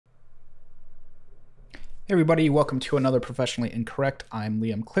Hey everybody, welcome to another Professionally Incorrect. I'm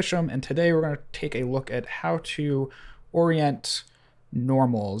Liam Clisham, and today we're going to take a look at how to orient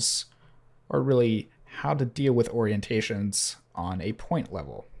normals, or really how to deal with orientations on a point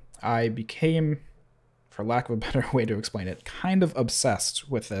level. I became, for lack of a better way to explain it, kind of obsessed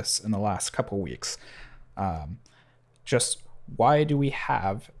with this in the last couple weeks. Just why do we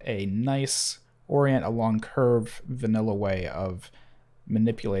have a nice orient along curve vanilla way of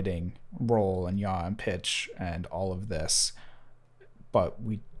manipulating roll and yaw and pitch and all of this, but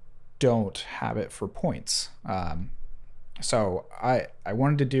we don't have it for points. So I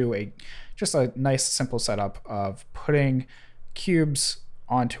wanted to do just a nice simple setup of putting cubes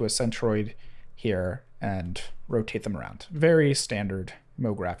onto a centroid here and rotate them around. Very standard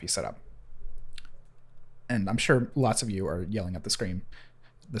MoGraphy setup. And I'm sure lots of you are yelling at the screen.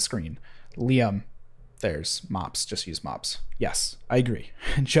 Liam, there's MOPs, just use MOPs. Yes, I agree.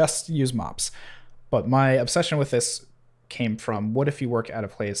 Just use MOPs. But my obsession with this came from, what if you work at a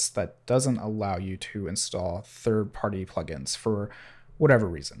place that doesn't allow you to install third-party plugins for whatever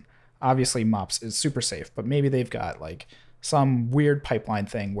reason? Obviously, MOPs is super safe, but maybe they've got like some weird pipeline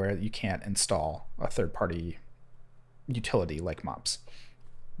thing where you can't install a third-party utility like MOPs.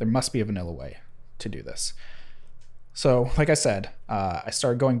 There must be a vanilla way to do this. So like I said, I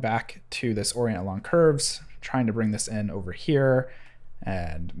started going back to this orient along curves, trying to bring this in over here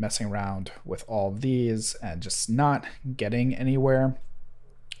and messing around with all of these and just not getting anywhere,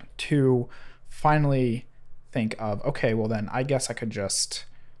 to finally think of, okay, well then I guess I could just,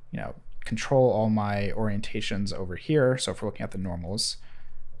 control all my orientations over here. So if we're looking at the normals,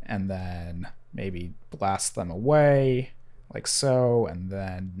 and then maybe blast them away like so, and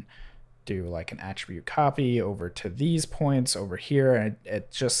then do like an attribute copy over to these points over here, and it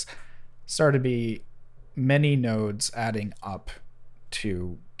just started to be many nodes adding up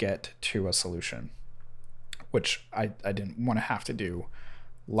to get to a solution, which I didn't want to have to do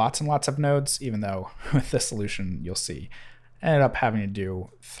lots and lots of nodes, even though with this solution you'll see I ended up having to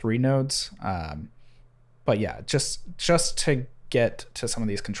do 3 nodes. But yeah, just to get to some of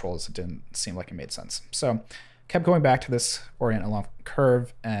these controls, it didn't seem like it made sense. So kept going back to this orient along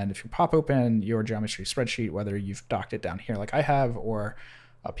curve, and if you pop open your geometry spreadsheet, whether you've docked it down here like I have or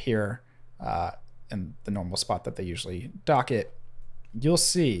up here in the normal spot that they usually dock it, you'll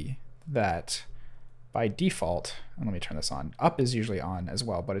see that by default, and let me turn this on, up is usually on as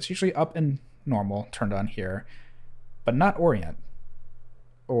well, but it's usually up in normal turned on here, but not orient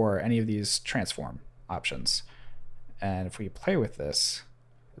or any of these transform options. And if we play with this,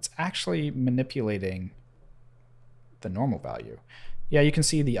 it's actually manipulating the normal value. Yeah, you can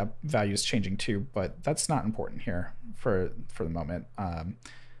see the up values changing too, but that's not important here for the moment.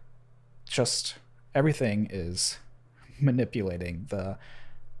 Just everything is manipulating the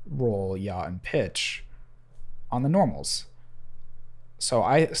roll, yaw, and pitch on the normals. So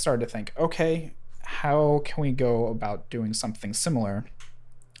I started to think, okay, how can we go about doing something similar?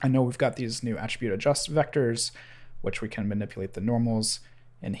 I know we've got these new attribute adjust vectors, which we can manipulate the normals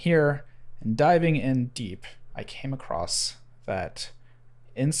in here, and diving in deep, I came across that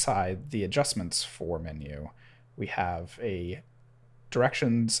inside the adjustments for menu, we have a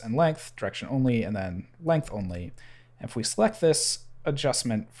directions and length, direction only, and then length only. And if we select this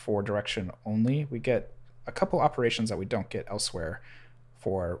adjustment for direction only, we get a couple operations that we don't get elsewhere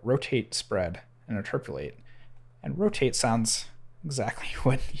for rotate, spread, and interpolate. And rotate sounds exactly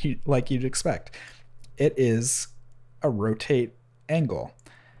like you'd expect. It is a rotate angle.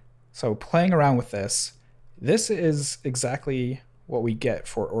 So playing around with this is exactly what we get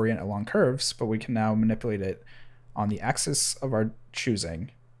for orient along curves, but we can now manipulate it on the axis of our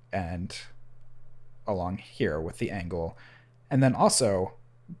choosing and along here with the angle, and then also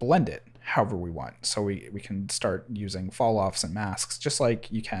blend it however we want. So we can start using falloffs and masks just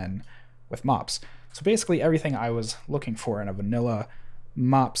like you can with MOPs. So basically everything I was looking for in a vanilla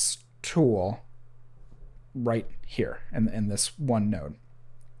MOPs tool right here in this one node.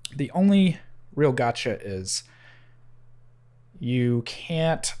 The only real gotcha is you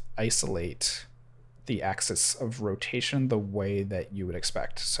can't isolate the axis of rotation the way that you would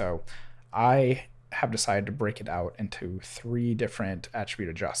expect. So I have decided to break it out into 3 different attribute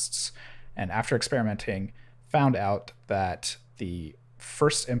adjusts. And after experimenting, found out that the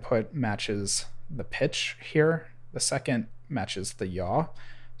first input matches the pitch here, the second matches the yaw.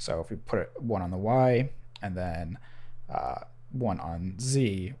 So if we put 1 on the Y and then 1 on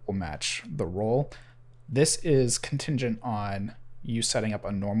Z will match the roll. This is contingent on you setting up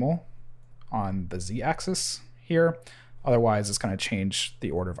a normal on the Z axis here. Otherwise, it's going to change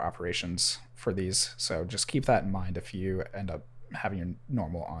the order of operations for these. So just keep that in mind if you end up having your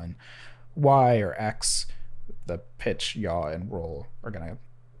normal on Y or X, the pitch, yaw, and roll are going to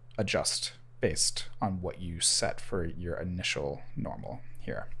adjust based on what you set for your initial normal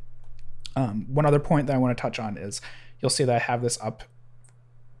here. One other point that I want to touch on is you'll see that I have this up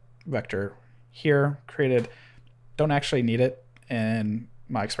vector here created. Don't actually need it in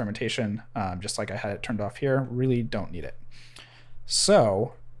my experimentation, just like I had it turned off here. Really don't need it.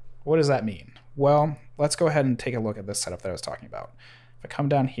 So what does that mean? Well, let's go ahead and take a look at this setup that I was talking about. If I come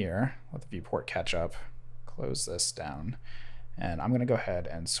down here, let the viewport catch up, close this down, and I'm going to go ahead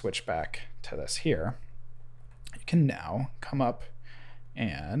and switch back to this here. You can now come up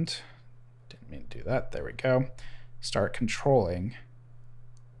and, didn't mean to do that, there we go, start controlling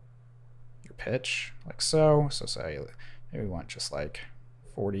your pitch like so. So say maybe we want just like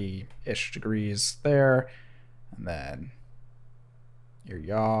 40-ish degrees there, and then your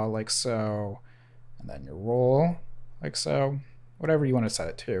yaw like so, and then your roll like so, whatever you want to set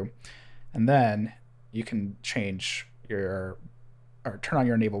it to. And then you can change your, or turn on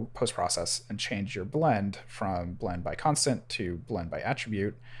your enable post-process and change your blend from blend by constant to blend by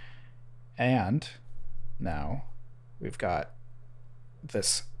attribute. And now we've got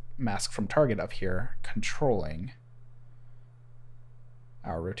this mask from target up here controlling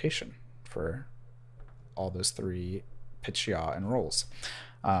our rotation for all those three pitch, yaw, and rolls.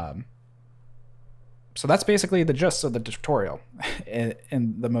 So that's basically the gist of the tutorial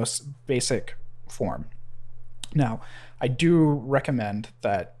in the most basic form. Now, I do recommend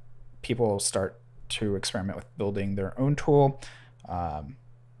that people start to experiment with building their own tool.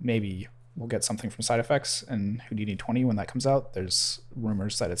 Maybe we'll get something from Side Effects in Houdini 20 when that comes out. There's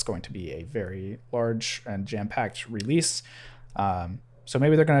rumors that it's going to be a very large and jam-packed release. So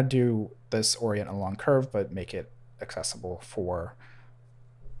maybe they're going to do this orient along curve, but make it accessible for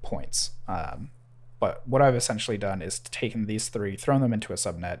points. But what I've essentially done is taken these three, thrown them into a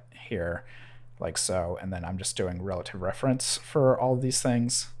subnet here, like so, and then I'm just doing relative reference for all of these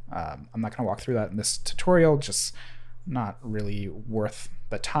things. I'm not going to walk through that in this tutorial, just not really worth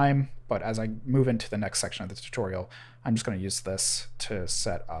the time. But as I move into the next section of the tutorial, I'm just going to use this to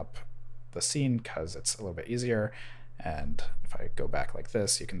set up the scene because it's a little bit easier. And if I go back like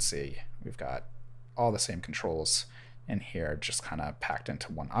this, you can see we've got all the same controls in here, just kind of packed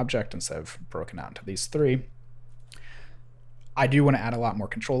into one object instead of broken out into these three. I do want to add a lot more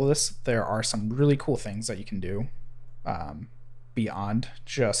control to this. There are some really cool things that you can do beyond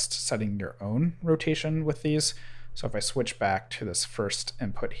just setting your own rotation with these. So if I switch back to this first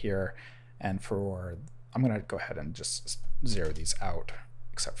input here, and I'm going to go ahead and just zero these out,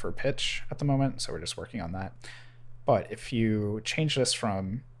 except for pitch at the moment. So we're just working on that. But if you change this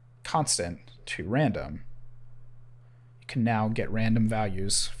from constant to random, you can now get random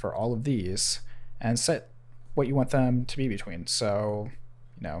values for all of these and set what you want them to be between. So,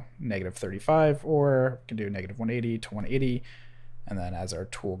 you know, -35, or you can do -180 to 180. And then as our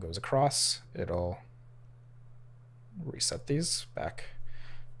tool goes across, it'll reset these back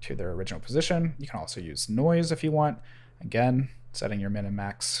to their original position. You can also use noise if you want. Again, setting your min and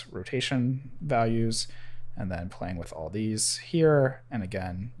max rotation values, and then playing with all these here, and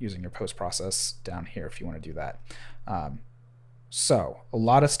again using your post process down here if you want to do that. So a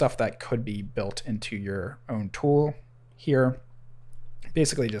lot of stuff that could be built into your own tool here.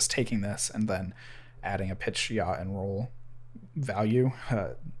 Basically just taking this and then adding a pitch, yaw, and roll value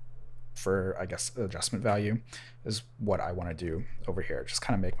for, I guess, adjustment value is what I want to do over here. Just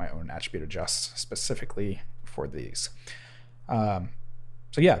kind of make my own attribute adjust specifically for these. So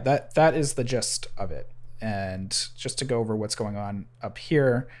yeah, that is the gist of it. And just to go over what's going on up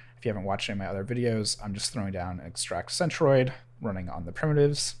here, if you haven't watched any of my other videos, I'm just throwing down extract centroid, running on the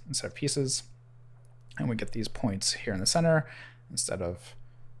primitives instead of pieces. And we get these points here in the center instead of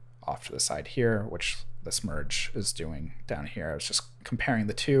off to the side here, which this merge is doing down here. I was just comparing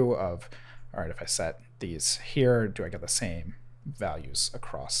the two of, all right, if I set these here, do I get the same values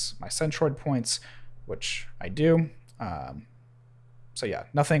across my centroid points, which I do. So yeah,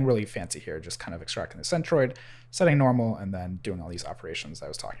 nothing really fancy here, just kind of extracting the centroid, setting normal, and then doing all these operations I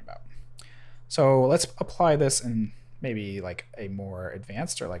was talking about. So let's apply this in maybe like a more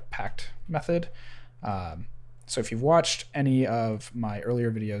advanced or like packed method. So if you've watched any of my earlier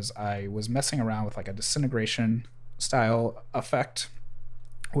videos, I was messing around with like a disintegration style effect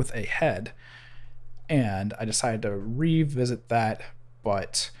with a head, and I decided to revisit that,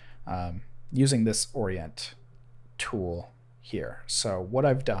 but using this orient tool here. So what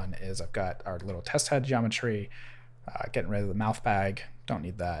I've done is I've got our little test head geometry, getting rid of the mouth bag, don't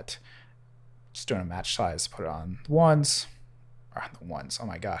need that. Just doing a match size, put it on the ones, oh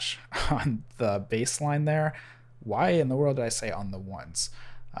my gosh, on the baseline there. Why in the world did I say on the ones?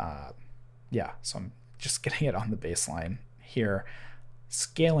 yeah, so I'm just getting it on the baseline here.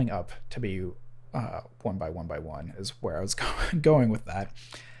 Scaling up to be 1 by 1 by 1 is where I was going with that.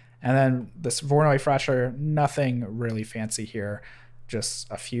 And then this Voronoi fracture, nothing really fancy here, just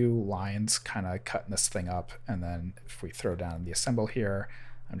a few lines kind of cutting this thing up. And then if we throw down the assemble here,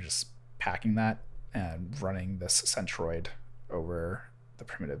 I'm just packing that and running this centroid over the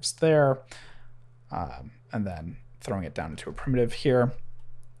primitives there, and then throwing it down into a primitive here.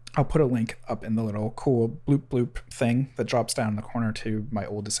 I'll put a link up in the little cool bloop bloop thing that drops down in the corner to my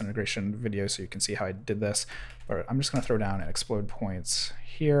old disintegration video so you can see how I did this. But I'm just going to throw down an explode points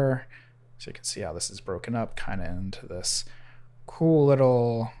here so you can see how this is broken up kind of into this cool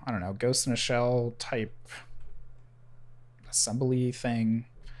little, I don't know, ghost in a shell type assembly thing.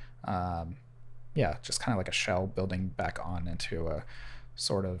 Yeah, just kind of like a shell building back on into a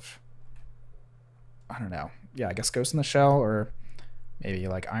sort of, I don't know, yeah, I guess ghost in the shell, or maybe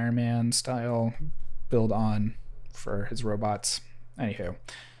like Iron Man style build on for his robots. Anywho,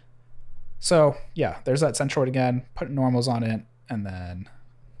 so yeah, there's that centroid again, put normals on it, and then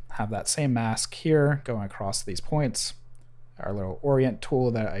have that same mask here going across these points, our little orient tool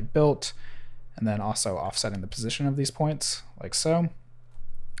that I built, and then also offsetting the position of these points like so,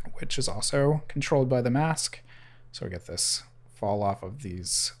 which is also controlled by the mask. So we get this fall off of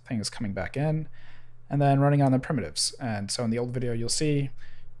these things coming back in, and then running on the primitives. And so in the old video, you'll see,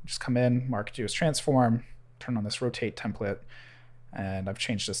 just come in, mark do as transform, turn on this rotate template, and I've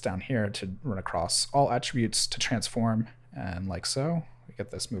changed this down here to run across all attributes to transform, and like so, we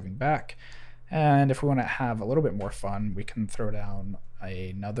get this moving back. And if we want to have a little bit more fun, we can throw down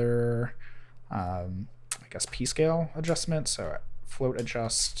another, I guess, p-scale adjustment. So float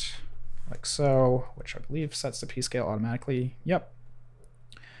adjust like so, which I believe sets the p-scale automatically. Yep.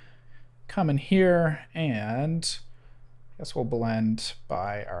 Come in here, and I guess we'll blend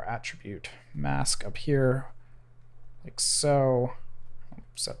by our attribute mask up here, like so. I'll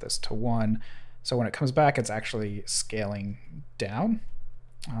set this to 1. So when it comes back, it's actually scaling down.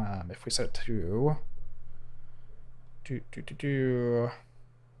 If we set it to I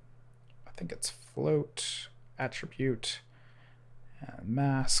think it's float attribute and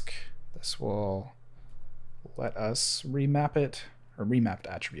mask, this will let us remap it, or remapped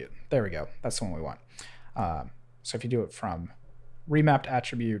attribute. There we go. That's the one we want. So if you do it from remapped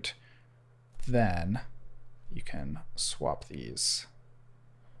attribute, then you can swap these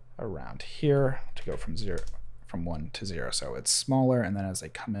around here to go from 1 to 0. So it's smaller, and then as they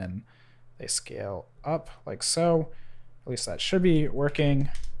come in, they scale up like so. At least that should be working.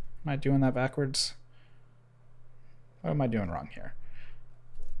 Am I doing that backwards? What am I doing wrong here?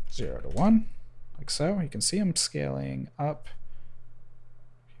 0 to 1, like so. You can see them scaling up.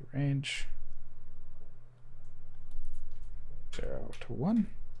 Range 0 to 1.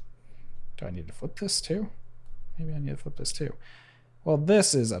 Do I need to flip this too? Maybe I need to flip this too. Well,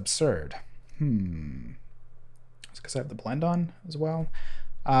 this is absurd. It's because I have the blend on as well.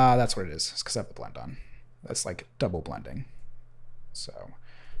 That's what it is. It's because I have the blend on. That's like double blending. So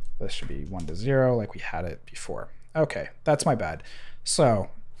this should be 1 to 0 like we had it before. Okay, that's my bad. So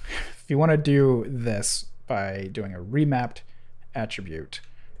if you want to do this by doing a remapped attribute,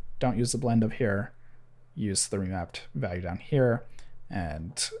 don't use the blend up here, use the remapped value down here,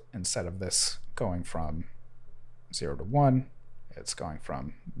 and instead of this going from 0 to 1, it's going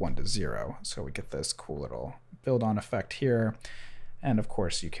from 1 to 0. So we get this cool little build on effect here. And of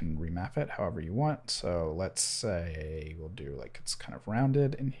course you can remap it however you want. So let's say we'll do like it's kind of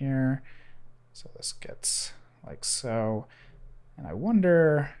rounded in here. So this gets like so. And I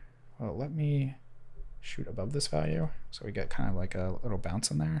wonder, well, let me shoot above this value so we get kind of like a little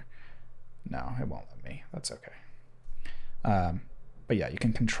bounce in there. No, it won't let me. That's okay. But yeah, you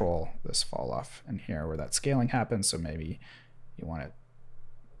can control this fall off in here where that scaling happens. So maybe you want it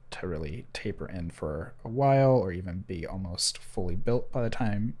to really taper in for a while, or even be almost fully built by the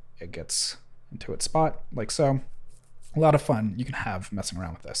time it gets into its spot, like so. A lot of fun you can have messing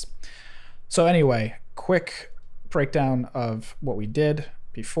around with this. So anyway, quick breakdown of what we did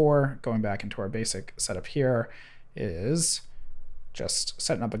before, going back into our basic setup here, is just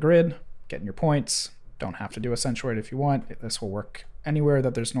setting up a grid, getting your points. Don't have to do a centroid if you want. This will work anywhere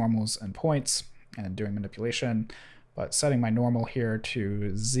that there's normals and points, and doing manipulation. But setting my normal here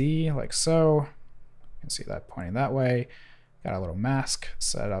to Z like so, you can see that pointing that way. Got a little mask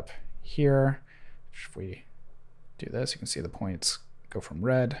set up here. If we do this, you can see the points go from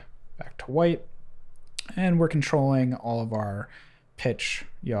red back to white. And we're controlling all of our pitch,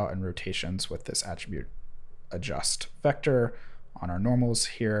 yaw, and rotations with this attribute adjust vector on our normals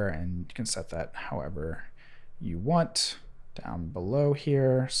here, and you can set that however you want. down below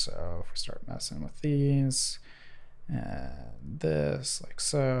here. So if we start messing with these and this like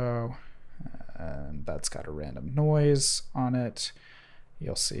so, and that's got a random noise on it,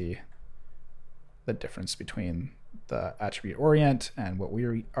 you'll see the difference between the attribute orient and what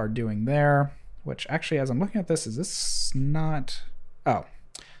we are doing there, which actually, as I'm looking at this, is this not, oh,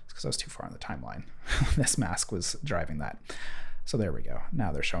 it's because I was too far on the timeline. This mask was driving that. So there we go.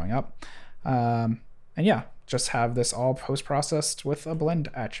 Now they're showing up. And yeah, just have this all post-processed with a blend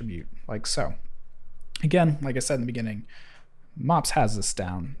attribute like so. Again, like I said in the beginning, MOPs has this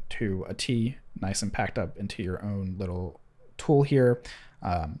down to a T, nice and packed up into your own little tool here.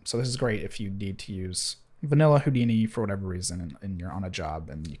 So this is great if you need to use vanilla Houdini for whatever reason and you're on a job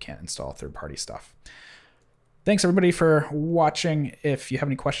and you can't install third-party stuff. Thanks everybody for watching. If you have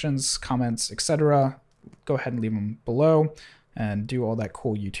any questions, comments, etc., go ahead and leave them below and do all that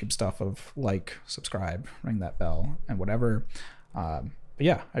cool YouTube stuff of like, subscribe, ring that bell, and whatever. But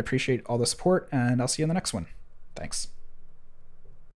yeah, I appreciate all the support, and I'll see you in the next one. Thanks.